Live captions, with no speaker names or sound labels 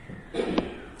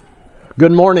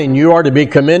Good morning. You are to be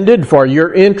commended for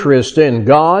your interest in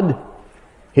God,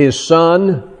 His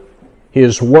Son,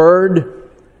 His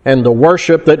Word, and the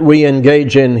worship that we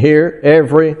engage in here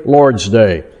every Lord's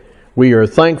Day. We are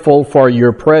thankful for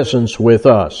your presence with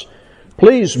us.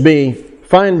 Please be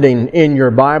finding in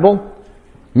your Bible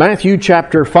Matthew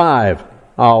chapter 5.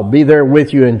 I'll be there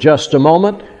with you in just a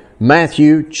moment.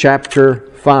 Matthew chapter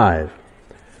 5.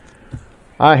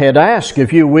 I had asked a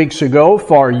few weeks ago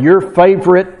for your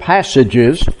favorite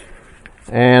passages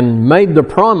and made the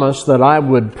promise that I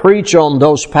would preach on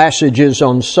those passages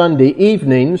on Sunday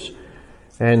evenings.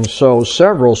 And so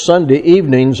several Sunday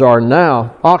evenings are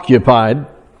now occupied.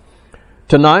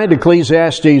 Tonight,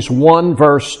 Ecclesiastes 1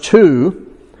 verse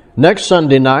 2. Next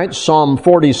Sunday night, Psalm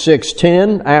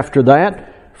 46:10. After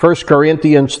that, 1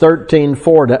 Corinthians 13,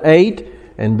 4-8.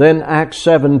 And then Acts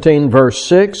 17 verse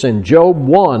 6 and Job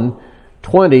 1,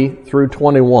 20 through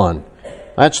 21.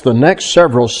 That's the next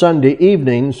several Sunday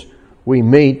evenings we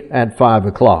meet at 5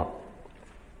 o'clock.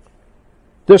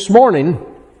 This morning,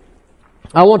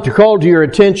 I want to call to your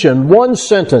attention one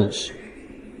sentence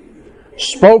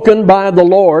spoken by the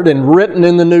Lord and written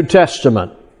in the New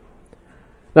Testament.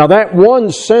 Now that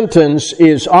one sentence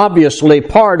is obviously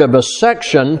part of a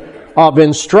section of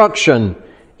instruction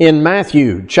in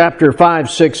Matthew chapter 5,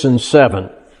 6, and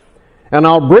 7. And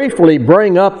I'll briefly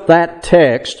bring up that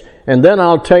text, and then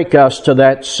I'll take us to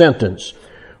that sentence.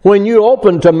 When you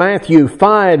open to Matthew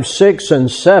 5, 6, and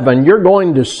 7, you're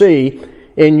going to see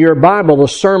in your Bible the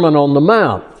Sermon on the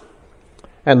Mount.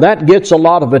 And that gets a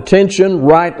lot of attention,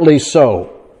 rightly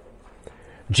so.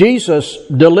 Jesus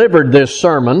delivered this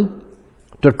sermon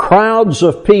to crowds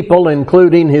of people,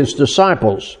 including His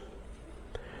disciples.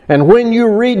 And when you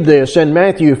read this in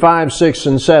Matthew 5, 6,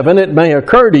 and 7, it may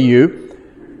occur to you,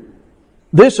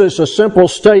 this is a simple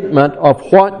statement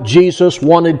of what Jesus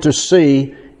wanted to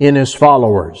see in His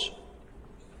followers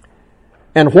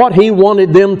and what He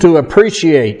wanted them to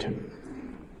appreciate,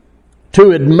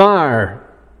 to admire,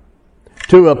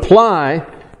 to apply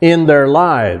in their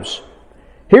lives.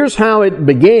 Here's how it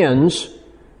begins.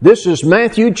 This is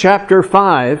Matthew chapter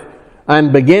 5.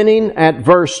 I'm beginning at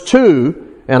verse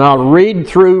 2, and I'll read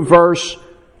through verse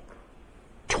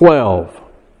 12.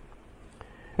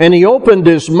 And He opened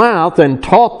His mouth and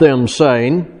taught them,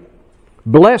 saying,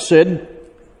 Blessed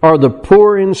are the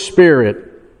poor in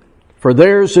spirit, for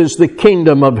theirs is the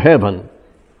kingdom of heaven.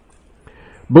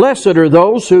 Blessed are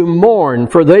those who mourn,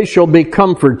 for they shall be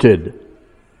comforted.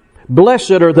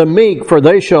 Blessed are the meek, for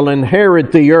they shall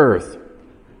inherit the earth.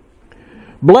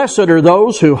 Blessed are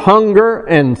those who hunger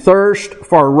and thirst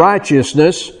for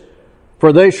righteousness,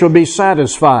 for they shall be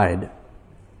satisfied.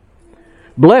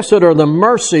 Blessed are the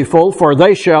merciful, for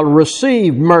they shall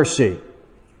receive mercy.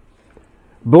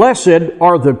 Blessed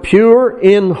are the pure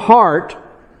in heart,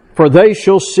 for they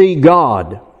shall see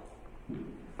God.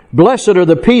 Blessed are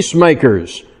the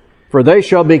peacemakers, for they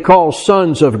shall be called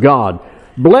sons of God.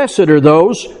 Blessed are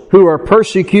those who are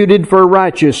persecuted for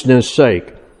righteousness'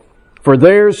 sake, for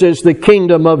theirs is the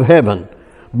kingdom of heaven.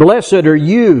 Blessed are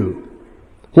you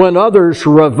when others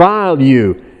revile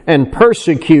you and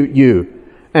persecute you,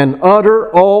 and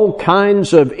utter all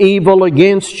kinds of evil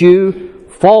against you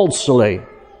falsely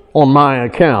on my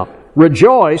account.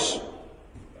 Rejoice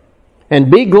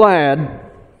and be glad,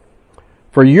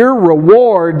 for your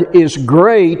reward is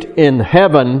great in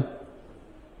heaven,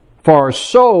 for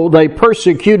so they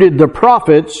persecuted the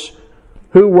prophets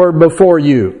who were before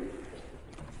you.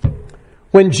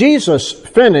 When Jesus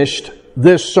finished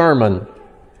this sermon,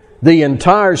 the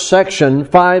entire section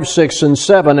 5, 6, and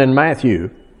 7 in Matthew,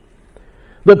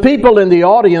 the people in the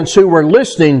audience who were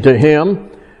listening to Him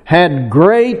had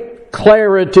great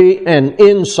clarity and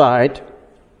insight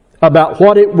about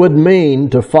what it would mean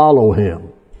to follow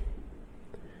Him.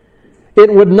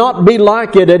 It would not be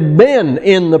like it had been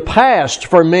in the past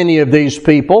for many of these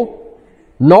people,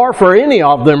 nor for any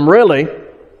of them really,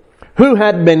 who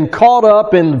had been caught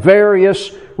up in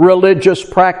various religious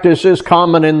practices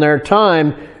common in their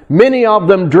time, many of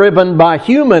them driven by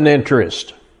human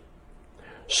interest.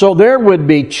 So there would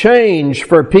be change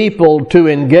for people to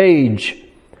engage,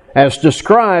 as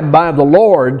described by the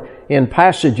Lord in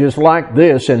passages like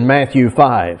this in Matthew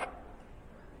 5.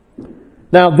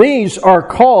 Now these are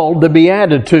called the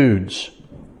Beatitudes.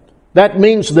 That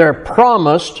means they're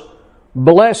promised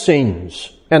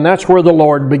blessings, and that's where the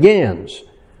Lord begins.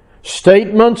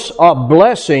 Statements of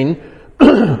blessing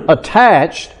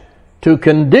attached to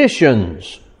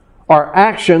conditions or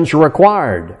actions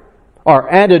required, or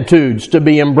attitudes to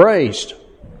be embraced.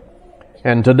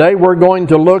 And today we're going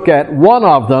to look at one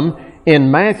of them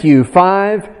in Matthew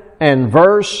 5 and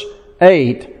verse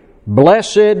 8.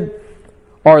 Blessed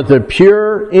are the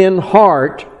pure in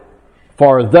heart,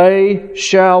 for they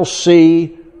shall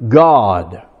see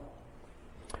God.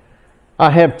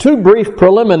 I have two brief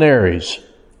preliminaries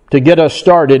to get us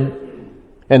started,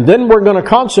 and then we're going to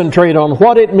concentrate on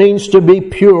what it means to be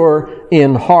pure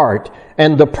in heart.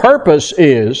 And the purpose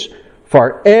is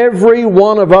for every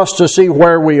one of us to see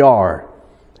where we are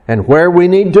and where we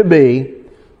need to be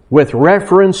with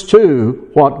reference to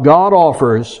what God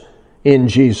offers in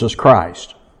Jesus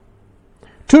Christ.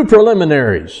 Two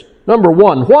preliminaries. Number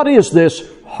one, what is this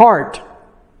heart?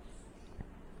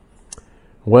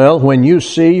 Well, when you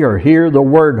see or hear the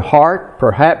word heart,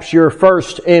 perhaps your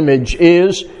first image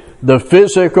is the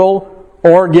physical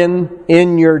organ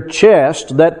in your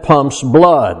chest that pumps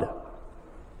blood.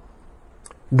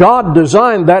 God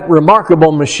designed that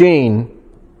remarkable machine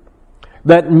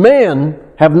that men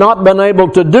have not been able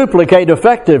to duplicate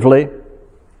effectively.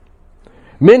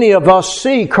 Many of us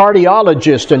see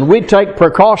cardiologists and we take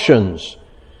precautions,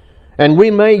 and we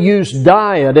may use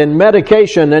diet and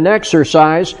medication and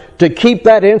exercise to keep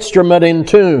that instrument in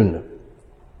tune.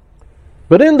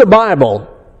 But in the Bible,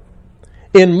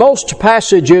 in most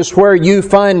passages where you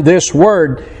find this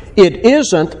word, it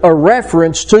isn't a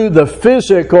reference to the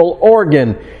physical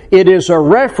organ. It is a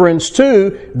reference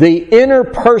to the inner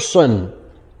person.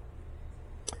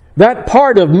 That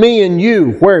part of me and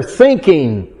you where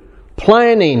thinking,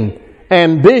 planning,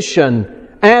 ambition,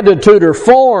 attitude are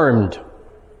formed,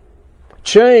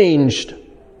 changed,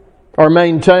 or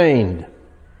maintained.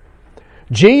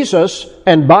 Jesus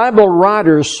and Bible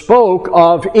writers spoke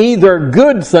of either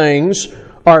good things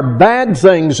or bad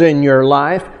things in your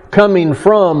life coming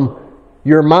from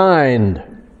your mind.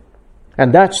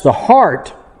 And that's the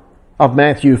heart of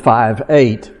Matthew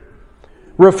 5:8.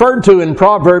 Referred to in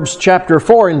Proverbs chapter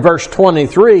 4 in verse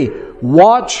 23,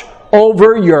 watch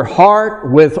over your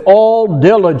heart with all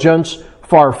diligence,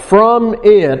 for from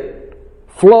it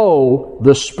flow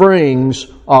the springs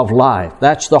of life.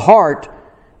 That's the heart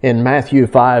in Matthew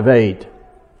 5:8.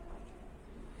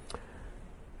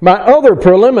 My other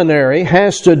preliminary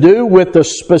has to do with the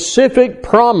specific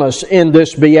promise in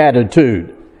this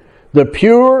beatitude. The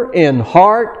pure in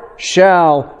heart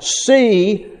shall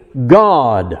see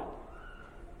God.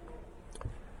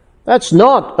 That's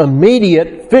not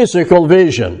immediate physical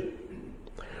vision,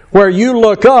 where you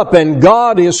look up and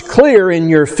God is clear in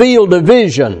your field of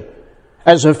vision,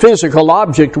 as a physical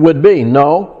object would be.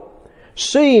 No.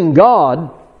 Seeing God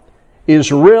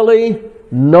is really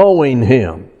knowing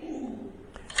Him,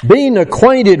 being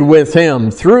acquainted with Him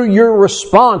through your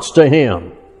response to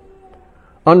Him,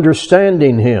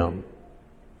 understanding Him,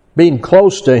 being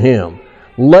close to Him,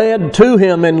 led to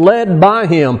Him and led by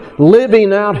Him,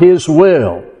 living out His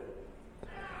will.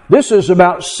 This is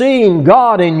about seeing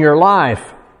God in your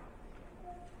life,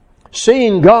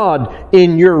 seeing God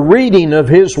in your reading of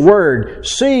His Word,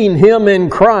 seeing Him in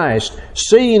Christ,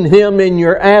 seeing Him in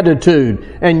your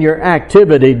attitude and your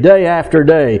activity day after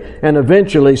day, and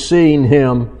eventually seeing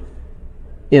Him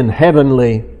in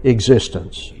heavenly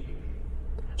existence.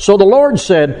 So the Lord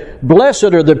said,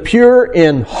 blessed are the pure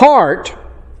in heart,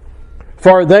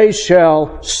 for they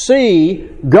shall see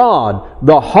God.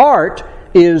 The heart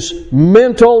is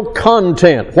mental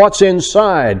content, what's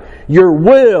inside, your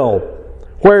will,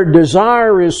 where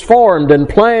desire is formed and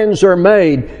plans are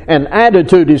made and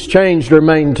attitude is changed or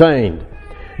maintained.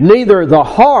 Neither the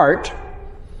heart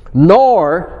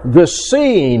nor the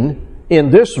seeing in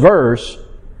this verse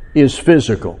is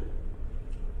physical.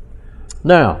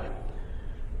 Now,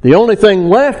 the only thing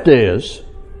left is,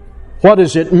 what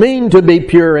does it mean to be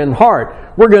pure in heart?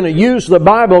 We're going to use the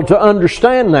Bible to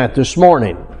understand that this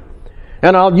morning.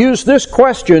 And I'll use this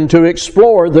question to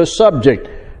explore the subject.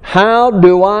 How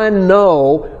do I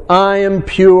know I am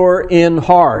pure in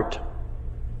heart?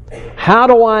 How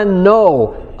do I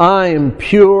know I am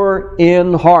pure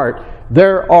in heart?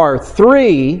 There are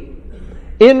three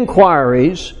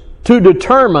inquiries to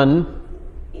determine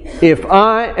if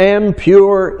I am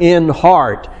pure in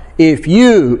heart, if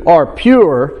you are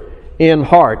pure in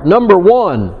heart. Number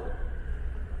one,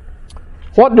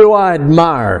 what do I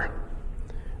admire?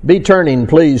 Be turning,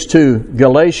 please, to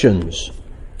Galatians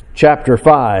chapter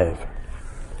 5.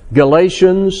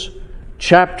 Galatians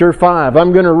chapter 5.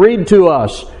 I'm going to read to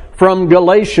us from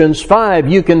Galatians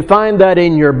 5. You can find that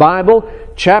in your Bible,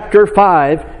 chapter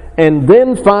 5, and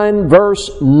then find verse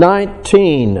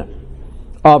 19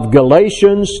 of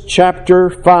Galatians chapter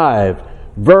 5.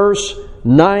 Verse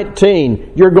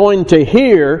 19. You're going to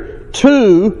hear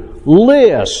two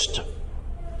lists.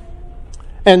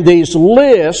 And these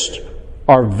lists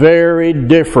are very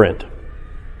different.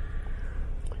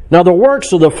 Now, the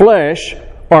works of the flesh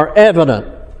are evident.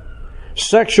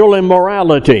 Sexual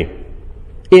immorality,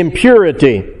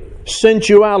 impurity,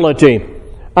 sensuality,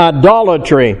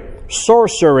 idolatry,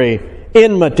 sorcery,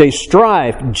 enmity,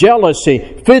 strife,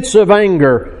 jealousy, fits of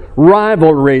anger,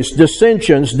 rivalries,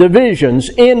 dissensions, divisions,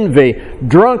 envy,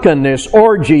 drunkenness,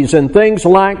 orgies, and things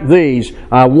like these.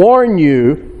 I warn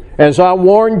you, as I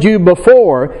warned you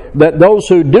before, that those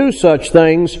who do such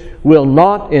things will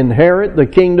not inherit the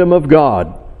kingdom of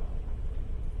God.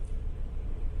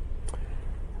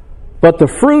 But the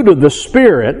fruit of the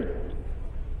Spirit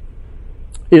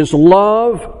is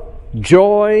love,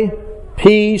 joy,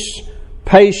 peace,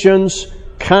 patience,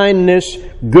 kindness,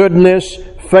 goodness,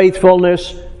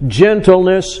 faithfulness,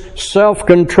 gentleness,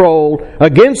 self-control.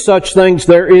 Against such things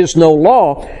there is no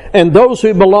law. And those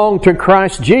who belong to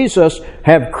Christ Jesus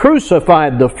have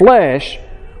crucified the flesh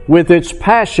with its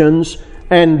passions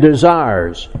and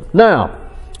desires. Now,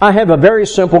 I have a very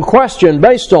simple question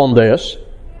based on this.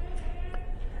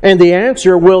 And the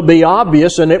answer will be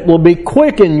obvious and it will be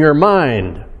quick in your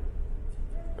mind.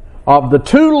 Of the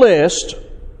two lists,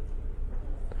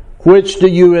 which do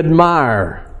you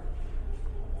admire?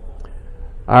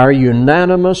 Our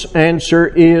unanimous answer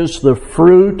is the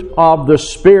fruit of the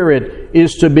Spirit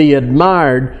is to be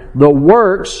admired, the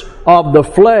works of the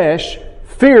flesh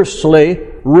fiercely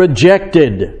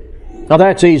rejected. Now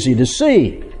that's easy to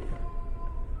see,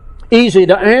 easy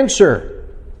to answer.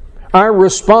 Our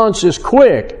response is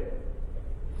quick.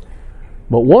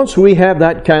 But once we have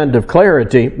that kind of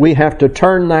clarity, we have to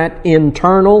turn that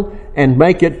internal and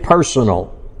make it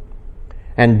personal.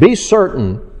 And be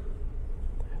certain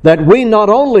that we not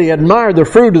only admire the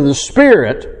fruit of the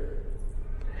Spirit,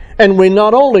 and we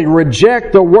not only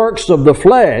reject the works of the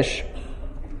flesh,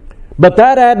 but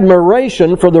that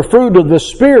admiration for the fruit of the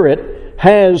Spirit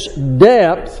has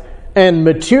depth and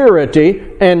maturity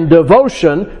and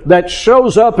devotion that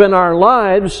shows up in our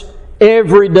lives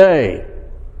every day.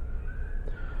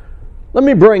 Let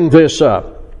me bring this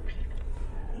up.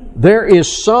 There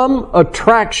is some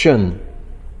attraction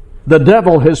the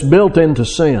devil has built into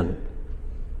sin.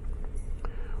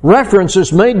 Reference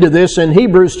is made to this in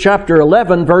Hebrews chapter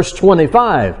 11, verse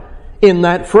 25, in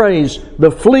that phrase, the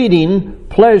fleeting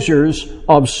pleasures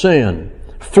of sin.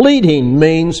 Fleeting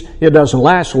means it doesn't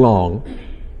last long.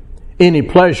 Any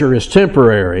pleasure is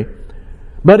temporary.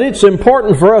 But it's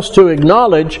important for us to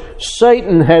acknowledge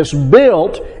Satan has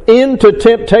built into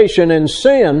temptation and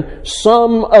sin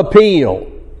some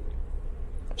appeal,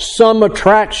 some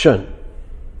attraction.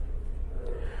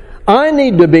 I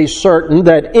need to be certain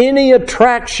that any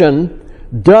attraction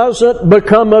doesn't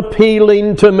become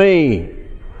appealing to me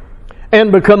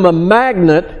and become a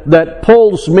magnet that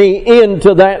pulls me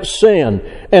into that sin.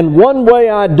 And one way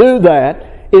I do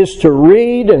that is to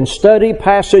read and study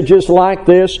passages like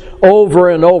this over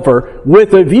and over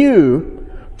with a view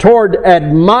toward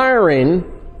admiring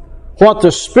what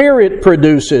the Spirit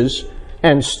produces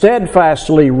and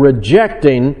steadfastly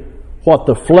rejecting what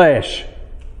the flesh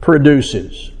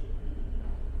produces.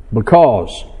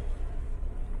 Because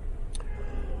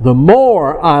the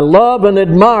more I love and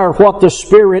admire what the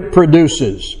Spirit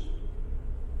produces,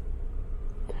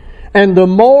 and the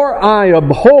more I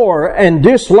abhor and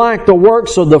dislike the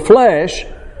works of the flesh,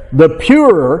 the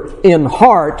purer in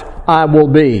heart I will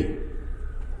be.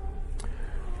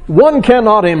 One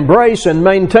cannot embrace and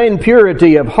maintain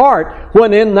purity of heart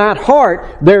when in that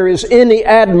heart there is any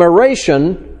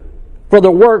admiration for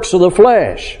the works of the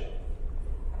flesh.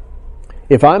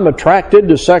 If I'm attracted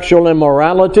to sexual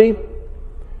immorality,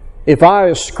 if I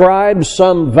ascribe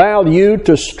some value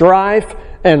to strife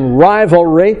and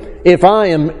rivalry, if I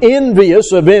am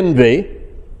envious of envy,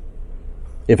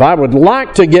 if I would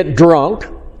like to get drunk,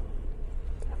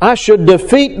 I should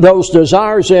defeat those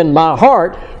desires in my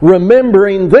heart,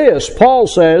 remembering this. Paul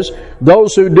says,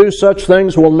 those who do such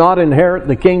things will not inherit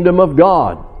the kingdom of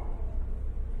God.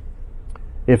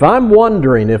 If I'm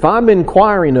wondering, if I'm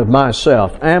inquiring of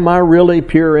myself, am I really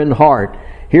pure in heart?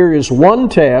 Here is one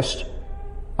test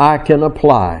I can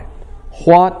apply.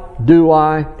 What do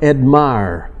I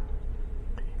admire?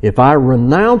 If I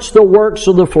renounce the works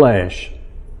of the flesh,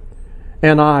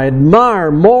 and I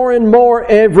admire more and more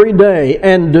every day,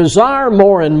 and desire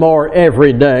more and more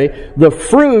every day, the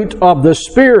fruit of the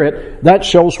Spirit, that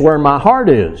shows where my heart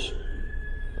is.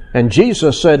 And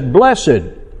Jesus said, blessed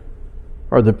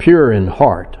are the pure in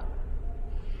heart.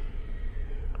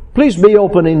 Please be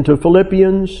opening to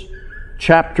Philippians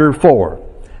chapter 4.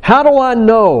 How do I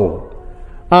know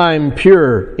I'm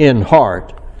pure in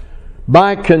heart?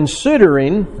 By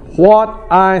considering what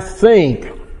I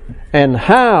think and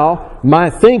how my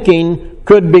thinking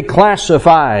could be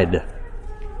classified.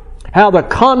 How the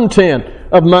content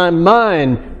of my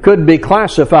mind could be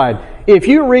classified. if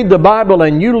you read the Bible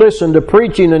and you listen to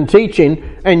preaching and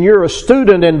teaching and you're a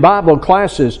student in Bible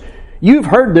classes, you've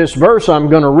heard this verse I'm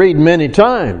going to read many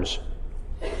times.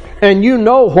 And you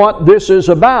know what this is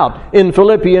about in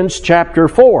Philippians chapter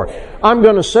 4. I'm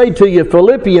going to say to you,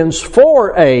 Philippians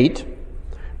 4:8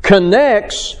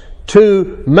 connects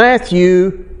to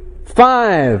Matthew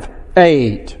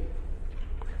 5:8.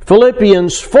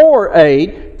 Philippians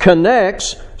 4:8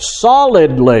 connects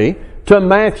solidly to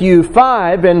Matthew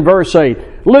 5 and verse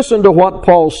 8. Listen to what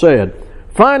Paul said.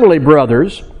 Finally,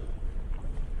 brothers,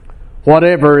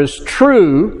 whatever is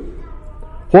true,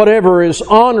 whatever is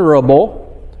honorable,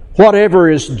 whatever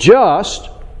is just,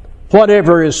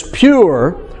 whatever is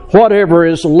pure, whatever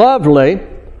is lovely,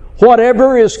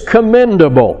 whatever is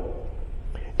commendable,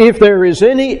 if there is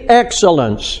any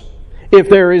excellence, if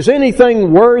there is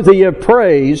anything worthy of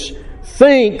praise,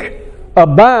 think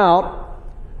about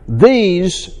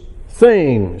these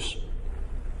things.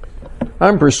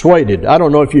 I'm persuaded, I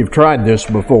don't know if you've tried this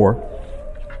before,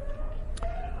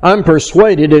 I'm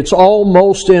persuaded it's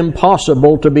almost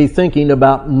impossible to be thinking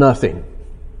about nothing.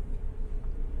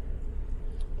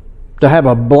 To have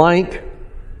a blank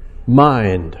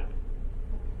mind.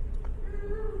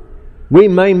 We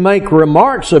may make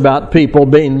remarks about people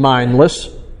being mindless,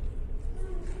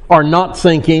 or not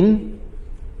thinking,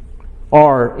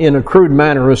 or in a crude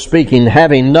manner of speaking,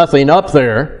 having nothing up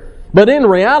there. But in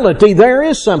reality, there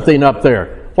is something up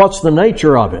there. What's the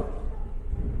nature of it?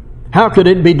 How could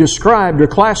it be described or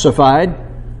classified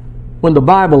when the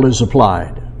Bible is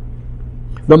applied?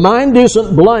 The mind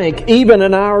isn't blank. Even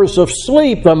in hours of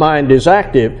sleep, the mind is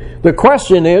active. The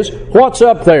question is, what's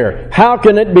up there? How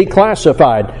can it be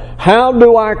classified? How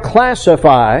do I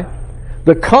classify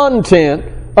the content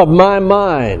of my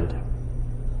mind?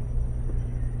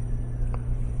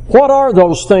 What are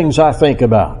those things I think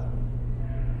about?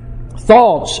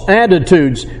 Thoughts,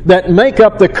 attitudes that make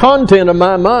up the content of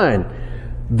my mind.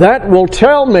 That will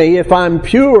tell me if I'm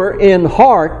pure in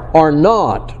heart or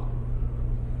not.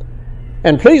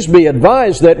 And please be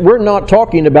advised that we're not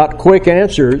talking about quick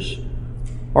answers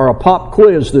or a pop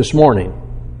quiz this morning.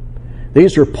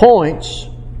 These are points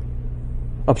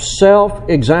of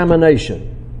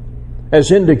self-examination,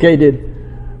 as indicated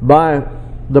by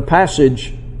the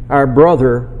passage our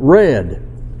brother read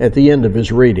at the end of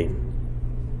his reading.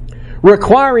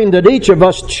 Requiring that each of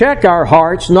us check our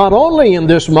hearts not only in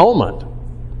this moment,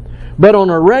 but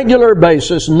on a regular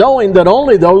basis, knowing that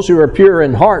only those who are pure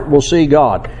in heart will see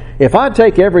God. If I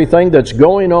take everything that's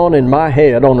going on in my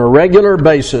head on a regular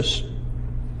basis,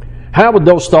 how would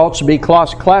those thoughts be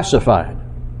classified?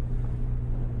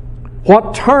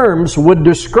 What terms would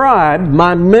describe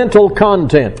my mental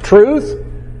content? Truth?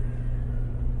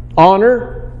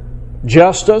 Honor?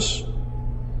 Justice?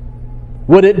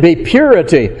 Would it be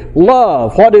purity?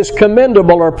 Love? What is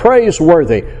commendable or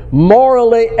praiseworthy?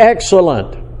 Morally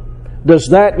excellent? Does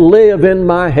that live in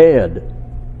my head?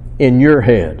 In your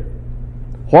head?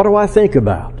 What do I think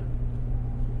about?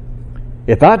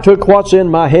 If I took what's in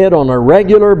my head on a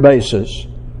regular basis,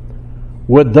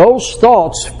 would those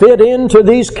thoughts fit into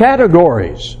these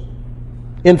categories?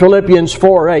 In Philippians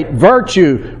 4:8,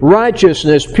 virtue,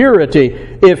 righteousness, purity.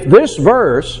 If this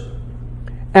verse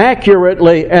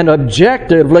accurately and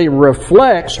objectively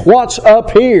reflects what's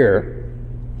up here,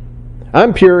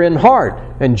 I'm pure in heart.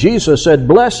 And Jesus said,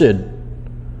 blessed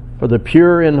for the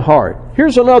pure in heart.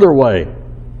 Here's another way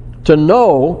to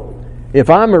know if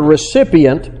I'm a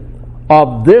recipient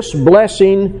of this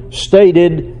blessing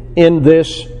stated in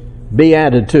this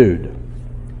beatitude.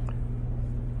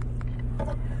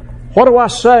 What do I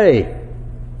say?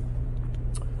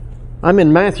 I'm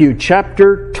in Matthew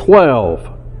chapter 12,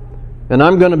 and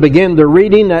I'm going to begin the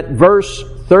reading at verse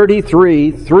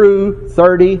 33 through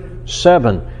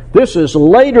 37. This is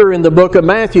later in the book of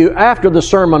Matthew, after the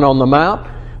Sermon on the Mount.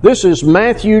 This is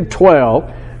Matthew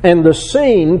 12, and the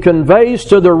scene conveys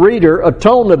to the reader a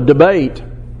tone of debate,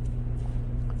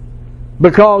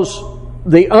 because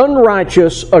the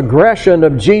unrighteous aggression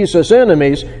of Jesus'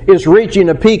 enemies is reaching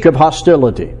a peak of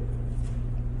hostility.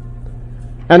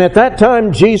 And at that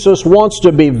time, Jesus wants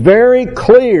to be very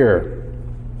clear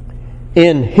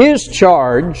in His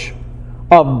charge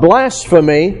of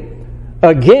blasphemy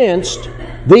against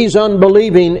these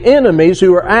unbelieving enemies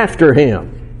who are after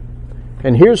Him.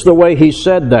 And here's the way He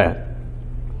said that.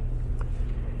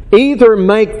 Either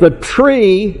make the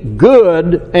tree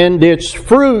good and its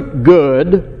fruit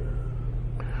good,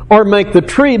 or make the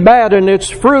tree bad and its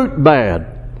fruit bad.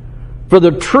 For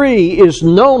the tree is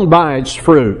known by its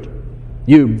fruit.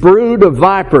 You brood of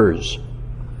vipers,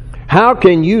 how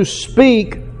can you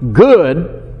speak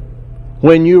good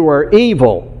when you are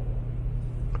evil?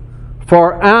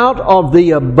 For out of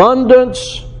the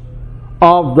abundance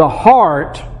of the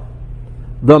heart,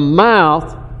 the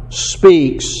mouth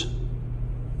speaks.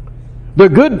 The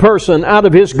good person out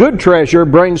of his good treasure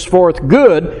brings forth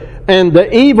good, and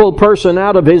the evil person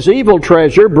out of his evil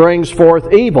treasure brings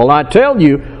forth evil. I tell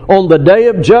you, on the day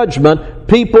of judgment,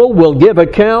 people will give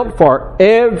account for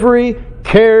every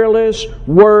careless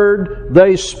word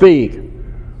they speak.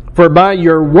 For by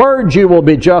your words you will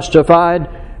be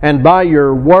justified, and by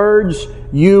your words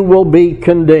you will be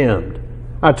condemned.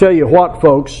 I tell you what,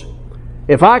 folks,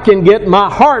 if I can get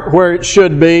my heart where it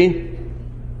should be,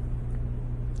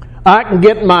 I can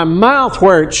get my mouth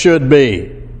where it should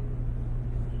be,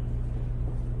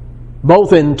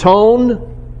 both in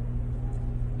tone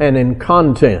and in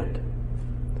content.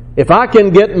 If I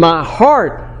can get my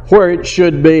heart where it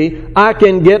should be, I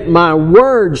can get my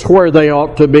words where they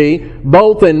ought to be,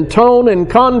 both in tone and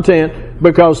content,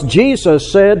 because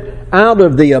Jesus said, out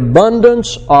of the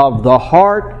abundance of the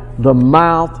heart, the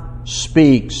mouth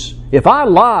speaks. If I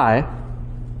lie,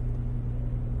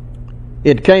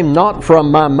 it came not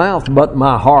from my mouth, but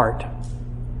my heart.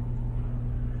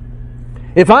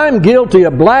 If I'm guilty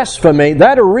of blasphemy,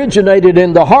 that originated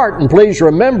in the heart. And please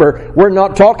remember, we're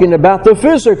not talking about the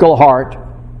physical heart,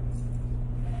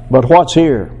 but what's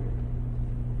here.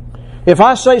 If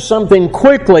I say something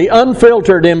quickly,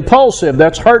 unfiltered, impulsive,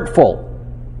 that's hurtful,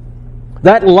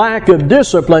 that lack of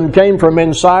discipline came from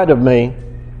inside of me.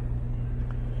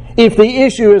 If the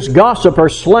issue is gossip or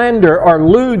slander or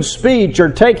lewd speech or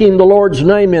taking the Lord's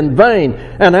name in vain,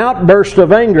 an outburst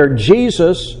of anger,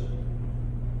 Jesus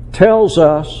tells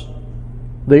us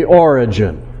the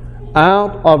origin.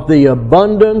 Out of the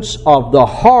abundance of the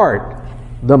heart,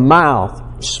 the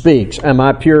mouth speaks. Am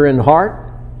I pure in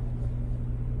heart?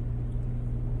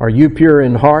 Are you pure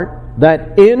in heart?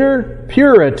 That inner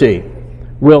purity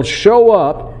will show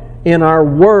up in our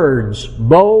words,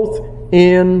 both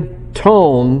in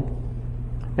tone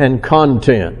and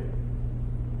content.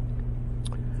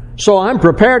 So I'm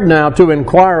prepared now to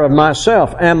inquire of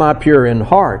myself, am I pure in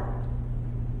heart?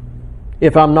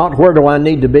 If I'm not, where do I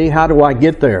need to be? How do I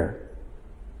get there?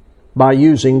 By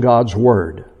using God's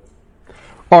Word.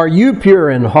 Are you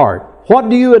pure in heart? What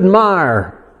do you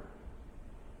admire?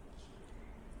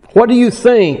 What do you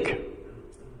think?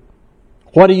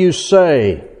 What do you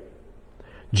say?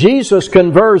 Jesus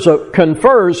confers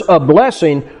a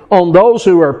blessing on those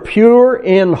who are pure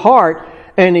in heart,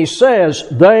 and He says,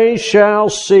 they shall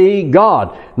see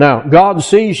God. Now, God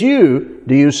sees you.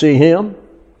 Do you see Him?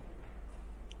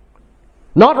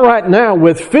 Not right now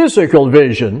with physical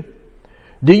vision.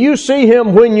 Do you see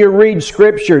Him when you read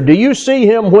Scripture? Do you see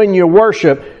Him when you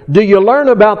worship? Do you learn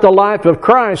about the life of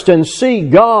Christ and see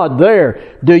God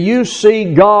there? Do you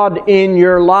see God in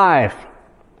your life?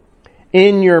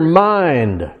 In your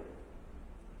mind?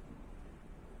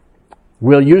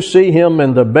 Will you see Him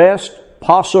in the best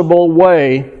possible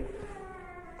way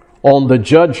on the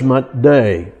judgment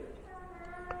day?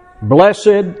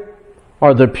 Blessed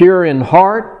are the pure in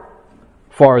heart,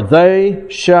 for they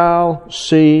shall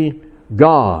see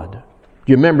God.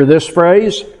 Do you remember this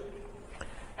phrase?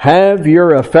 Have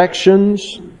your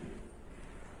affections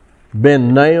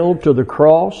been nailed to the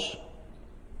cross?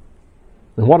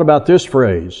 And what about this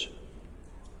phrase?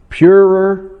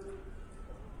 Purer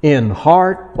in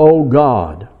heart, O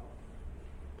God.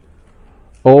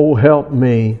 Oh, help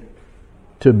me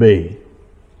to be.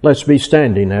 Let's be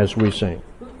standing as we sing.